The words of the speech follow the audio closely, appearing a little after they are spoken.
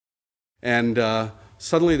And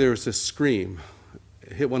suddenly there was this scream.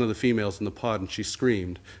 It hit one of the females in the pod, and she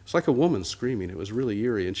screamed. It was like a woman screaming. It was really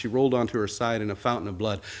eerie. And she rolled onto her side in a fountain of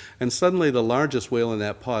blood. And suddenly the largest whale in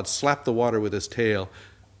that pod slapped the water with his tail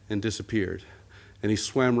and disappeared. And he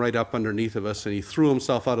swam right up underneath of us, and he threw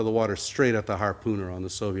himself out of the water straight at the harpooner on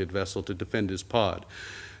the Soviet vessel to defend his pod.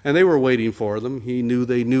 And they were waiting for them.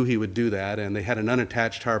 They knew he would do that, and they had an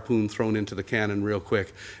unattached harpoon thrown into the cannon real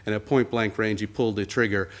quick. And at point blank range, he pulled the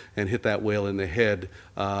trigger and hit that whale in the head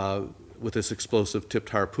with this explosive tipped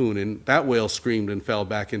harpoon. And that whale screamed and fell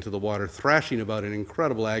back into the water, thrashing about in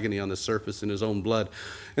incredible agony on the surface in his own blood.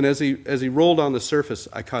 And as he rolled on the surface,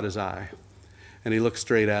 I caught his eye. And he looked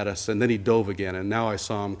straight at us, and then he dove again, and now I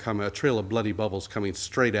saw him come, a trail of bloody bubbles coming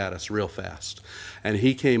straight at us real fast. And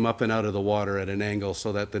he came up and out of the water at an angle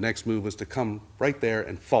so that the next move was to come right there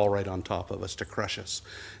and fall right on top of us to crush us.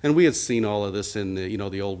 And we had seen all of this in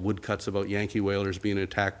the old woodcuts about Yankee whalers being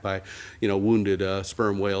attacked by wounded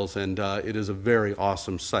sperm whales, and it is a very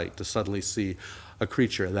awesome sight to suddenly see a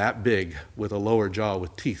creature that big with a lower jaw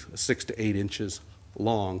with teeth 6 to 8 inches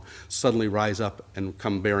long suddenly rise up and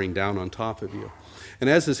come bearing down on top of you. And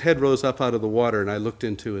as his head rose up out of the water and I looked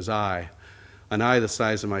into his eye, an eye the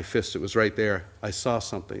size of my fist, it was right there, I saw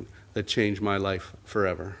something that changed my life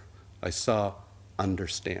forever. I saw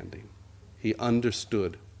understanding. He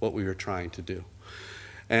understood what we were trying to do.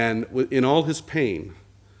 And in all his pain,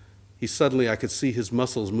 I could see his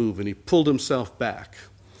muscles move, and he pulled himself back.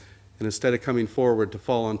 And instead of coming forward to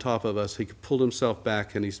fall on top of us, he pulled himself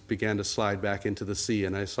back and he began to slide back into the sea,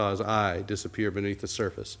 and I saw his eye disappear beneath the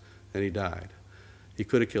surface, and he died. He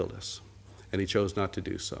could have killed us, and he chose not to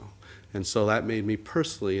do so. And so that made me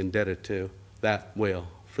personally indebted to that whale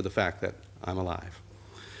for the fact that I'm alive.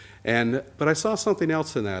 But I saw something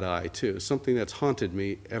else in that eye too, something that's haunted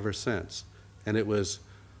me ever since, and it was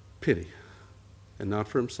pity, and not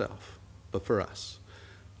for himself, but for us,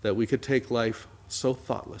 that we could take life so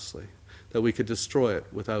thoughtlessly, that we could destroy it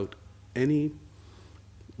without any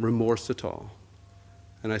remorse at all.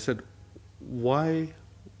 And I said, why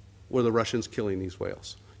were the Russians killing these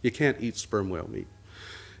whales? You can't eat sperm whale meat.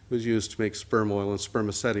 It was used to make sperm oil and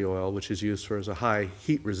spermaceti oil, which is used as a high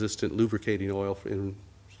heat-resistant lubricating oil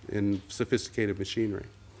in sophisticated machinery.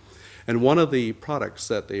 And one of the products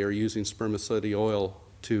that they are using spermaceti oil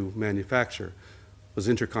to manufacture was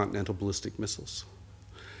intercontinental ballistic missiles.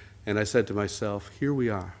 And I said to myself, here we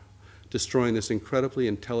are, destroying this incredibly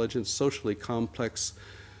intelligent, socially complex,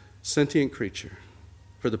 sentient creature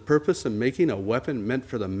for the purpose of making a weapon meant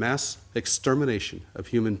for the mass extermination of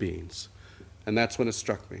human beings. And that's when it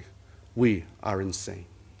struck me. We are insane.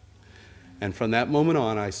 And from that moment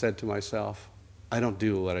on, I said to myself, I don't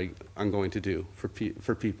do what I'm going to do for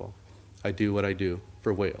people. I do what I do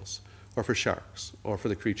for whales, or for sharks, or for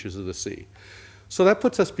the creatures of the sea. So that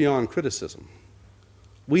puts us beyond criticism.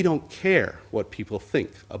 We don't care what people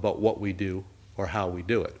think about what we do or how we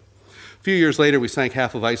do it. A few years later, we sank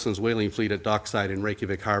half of Iceland's whaling fleet at dockside in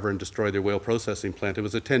Reykjavik Harbor and destroyed their whale processing plant. It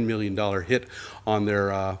was a $10 million hit on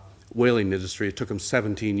their whaling industry. It took them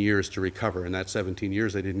 17 years to recover. In that 17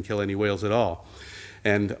 years, they didn't kill any whales at all.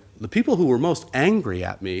 And the people who were most angry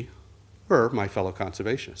at me were my fellow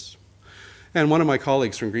conservationists. And one of my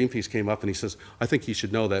colleagues from Greenpeace came up and he says, I think you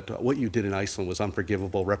should know that what you did in Iceland was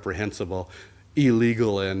unforgivable, reprehensible,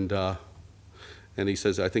 illegal, and he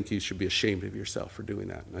says, I think you should be ashamed of yourself for doing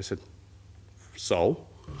that. And I said, so?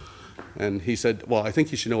 And he said, well, I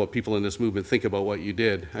think you should know what people in this movement think about what you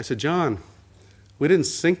did. I said, John, we didn't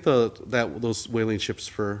sink those whaling ships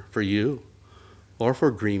for you, or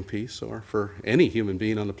for Greenpeace, or for any human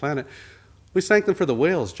being on the planet. We sank them for the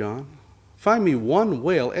whales, John. Find me one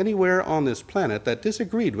whale anywhere on this planet that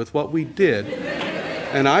disagreed with what we did,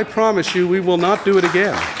 and I promise you we will not do it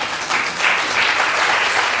again.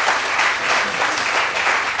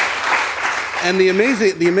 And the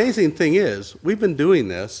amazing thing is, we've been doing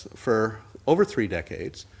this for over 3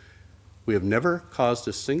 decades. We have never caused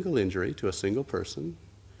a single injury to a single person,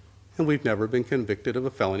 and we've never been convicted of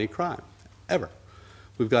a felony crime, ever.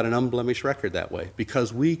 We've got an unblemished record that way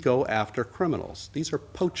because we go after criminals. These are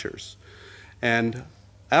poachers. And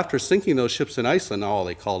after sinking those ships in Iceland,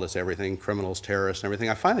 they called us everything, criminals, terrorists, and everything.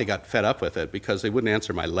 I finally got fed up with it because they wouldn't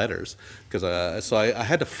answer my letters. So I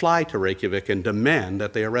had to fly to Reykjavik and demand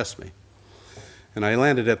that they arrest me. And I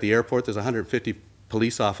landed at the airport. There's 150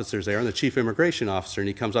 police officers there and the chief immigration officer. And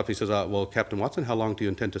he comes up, he says, well, Captain Watson, how long do you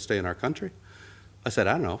intend to stay in our country? I said,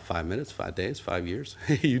 I don't know, 5 minutes, 5 days, 5 years.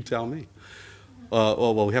 You tell me.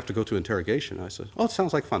 Well, we have to go to interrogation. I said, it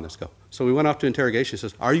sounds like fun, let's go. So we went off to interrogation. He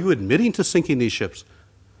says, are you admitting to sinking these ships?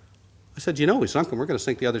 I said, we sunk them. We're going to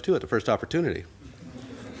sink the other 2 at the first opportunity.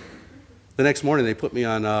 The next morning, they put me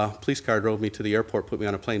on a police car, drove me to the airport, put me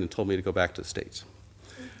on a plane, and told me to go back to the States.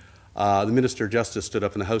 The Minister of Justice stood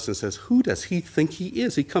up in the House and says, "Who does he think he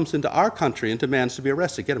is? He comes into our country and demands to be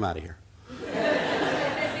arrested. Get him out of here."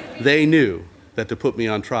 They knew that to put me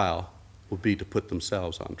on trial would be to put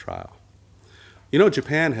themselves on trial. You know,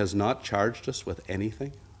 Japan has not charged us with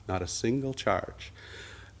anything, not a single charge.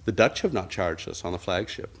 The Dutch have not charged us on the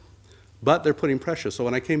flagship, but they're putting pressure. So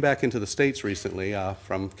when I came back into the States recently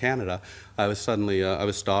from Canada, I was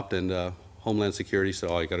stopped, and Homeland Security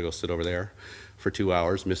said, "Oh, you got to go sit over there for 2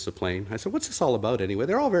 hours, miss the plane." I said, "What's this all about anyway?"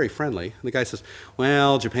 They're all very friendly. And the guy says,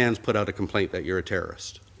 "Well, Japan's put out a complaint that you're a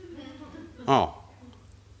terrorist." Oh,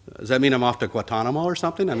 does that mean I'm off to Guantanamo or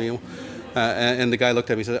something? I mean, and the guy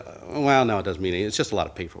looked at me and said, "Well, no, it doesn't mean anything. It's just a lot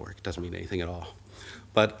of paperwork. It doesn't mean anything at all."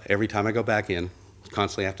 But every time I go back in,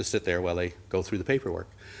 constantly have to sit there while they go through the paperwork.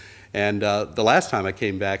 And the last time I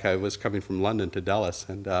came back, I was coming from London to Dulles,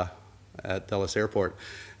 and at Dulles Airport.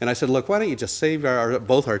 And I said, "Look, why don't you just save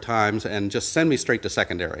both our times and just send me straight to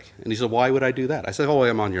secondary?" And he said, "Why would I do that?" I said, "Oh,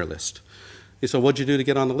 I'm on your list." He said, "What'd you do to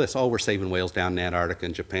get on the list?" "Oh, we're saving whales down in Antarctica,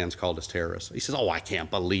 and Japan's called us terrorists." He says, "Oh, I can't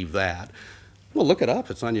believe that." "Well, look it up.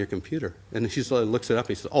 It's on your computer." And he looks it up,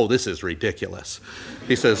 and he says, "Oh, this is ridiculous."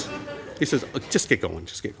 He says, "Oh, just get going,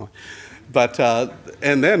 just get going." But,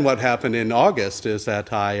 and then what happened in August is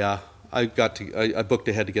that I booked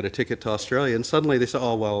ahead to get a ticket to Australia, and suddenly they said,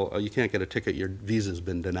 "Oh, well, you can't get a ticket, your visa's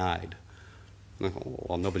been denied." And I thought,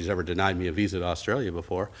 well, nobody's ever denied me a visa to Australia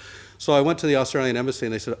before. So I went to the Australian embassy,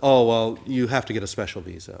 and they said, "Oh, well, you have to get a special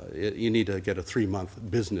visa. You need to get a 3-month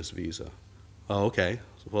business visa." "Oh, okay."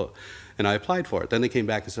 Well, and I applied for it. Then they came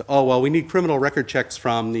back and said, "Oh, well, we need criminal record checks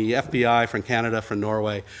from the FBI, from Canada, from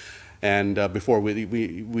Norway, and before we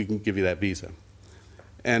can give you that visa."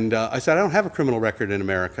 And I said, "I don't have a criminal record in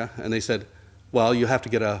America." And they said, "Well, you have to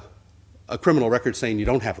get a criminal record saying you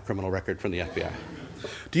don't have a criminal record from the FBI."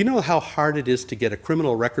 Do you know how hard it is to get a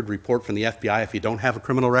criminal record report from the FBI if you don't have a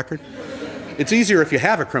criminal record? It's easier if you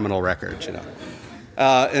have a criminal record, you know.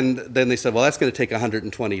 And then they said, "Well, that's going to take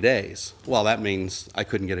 120 days. Well, that means I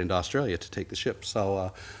couldn't get into Australia to take the ship.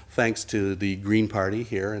 So thanks to the Green Party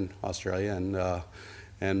here in Australia,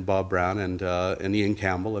 and Bob Brown, and Ian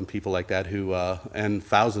Campbell, and people like that, and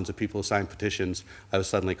thousands of people who signed petitions, I was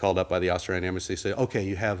suddenly called up by the Australian embassy to say, "Okay,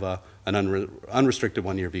 you have an unrestricted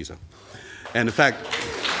 1-year visa." And in fact,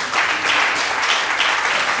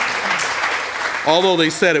 although they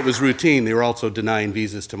said it was routine, they were also denying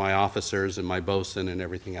visas to my officers and my bosun and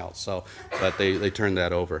everything else. So, but they turned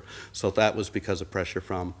that over. So that was because of pressure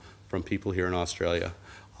from people here in Australia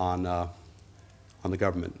on the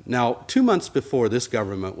government. Now, 2 months before this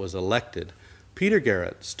government was elected, Peter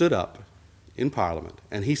Garrett stood up in Parliament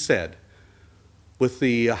and he said, "With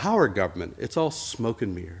the Howard government, it's all smoke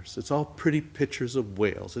and mirrors. It's all pretty pictures of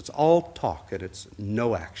whales. It's all talk and it's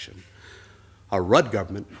no action. A Rudd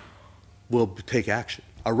government will take action.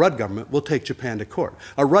 A Rudd government will take Japan to court.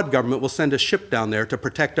 A Rudd government will send a ship down there to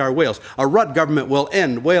protect our whales. A Rudd government will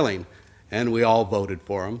end whaling." And we all voted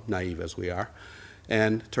for him, naive as we are.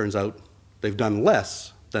 And it turns out they've done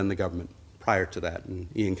less than the government prior to that. And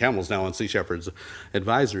Ian Campbell's now on Sea Shepherd's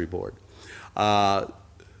advisory board.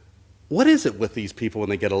 What is it with these people when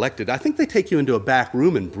they get elected? I think they take you into a back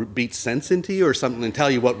room and beat sense into you or something and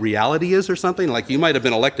tell you what reality is or something. Like, you might have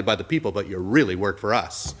been elected by the people, but you really work for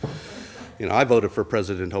us. You know, I voted for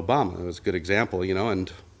President Obama. It was a good example, you know,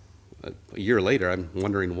 and a year later I'm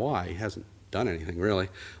wondering why. He hasn't done anything really.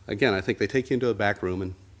 Again, I think they take you into a back room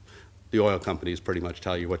and the oil companies pretty much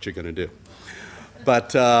tell you what you're going to do.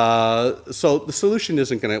 But so the solution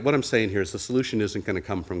isn't going to, what I'm saying here is the solution isn't going to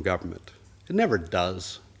come from government. It never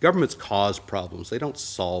does. Governments cause problems. They don't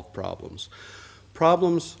solve problems.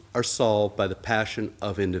 Problems are solved by the passion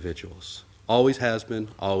of individuals. Always has been,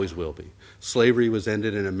 always will be. Slavery was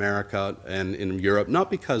ended in America and in Europe, not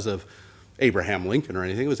because of Abraham Lincoln or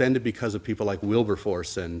anything. It was ended because of people like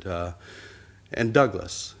Wilberforce and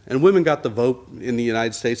Douglass. And women got the vote in the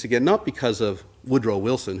United States again, not because of Woodrow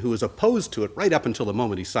Wilson, who was opposed to it right up until the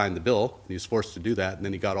moment he signed the bill. He was forced to do that, and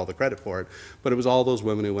then he got all the credit for it. But it was all those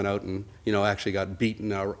women who went out and, you know, actually got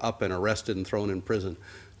beaten up and arrested and thrown in prison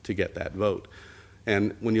to get that vote.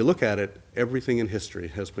 And when you look at it, everything in history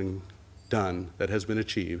has been done, that has been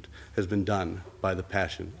achieved, has been done by the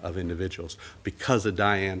passion of individuals. Because of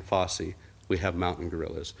Dian Fossey, we have mountain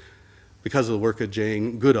gorillas. Because of the work of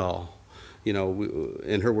Jane Goodall, you know,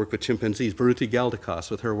 in her work with chimpanzees, Baruti Galdikas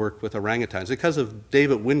with her work with orangutans, because of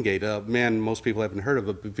David Wingate, a man most people haven't heard of,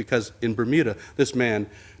 but because in Bermuda, this man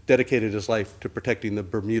dedicated his life to protecting the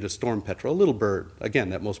Bermuda storm petrel, a little bird, again,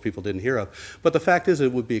 that most people didn't hear of. But the fact is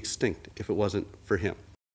it would be extinct if it wasn't for him.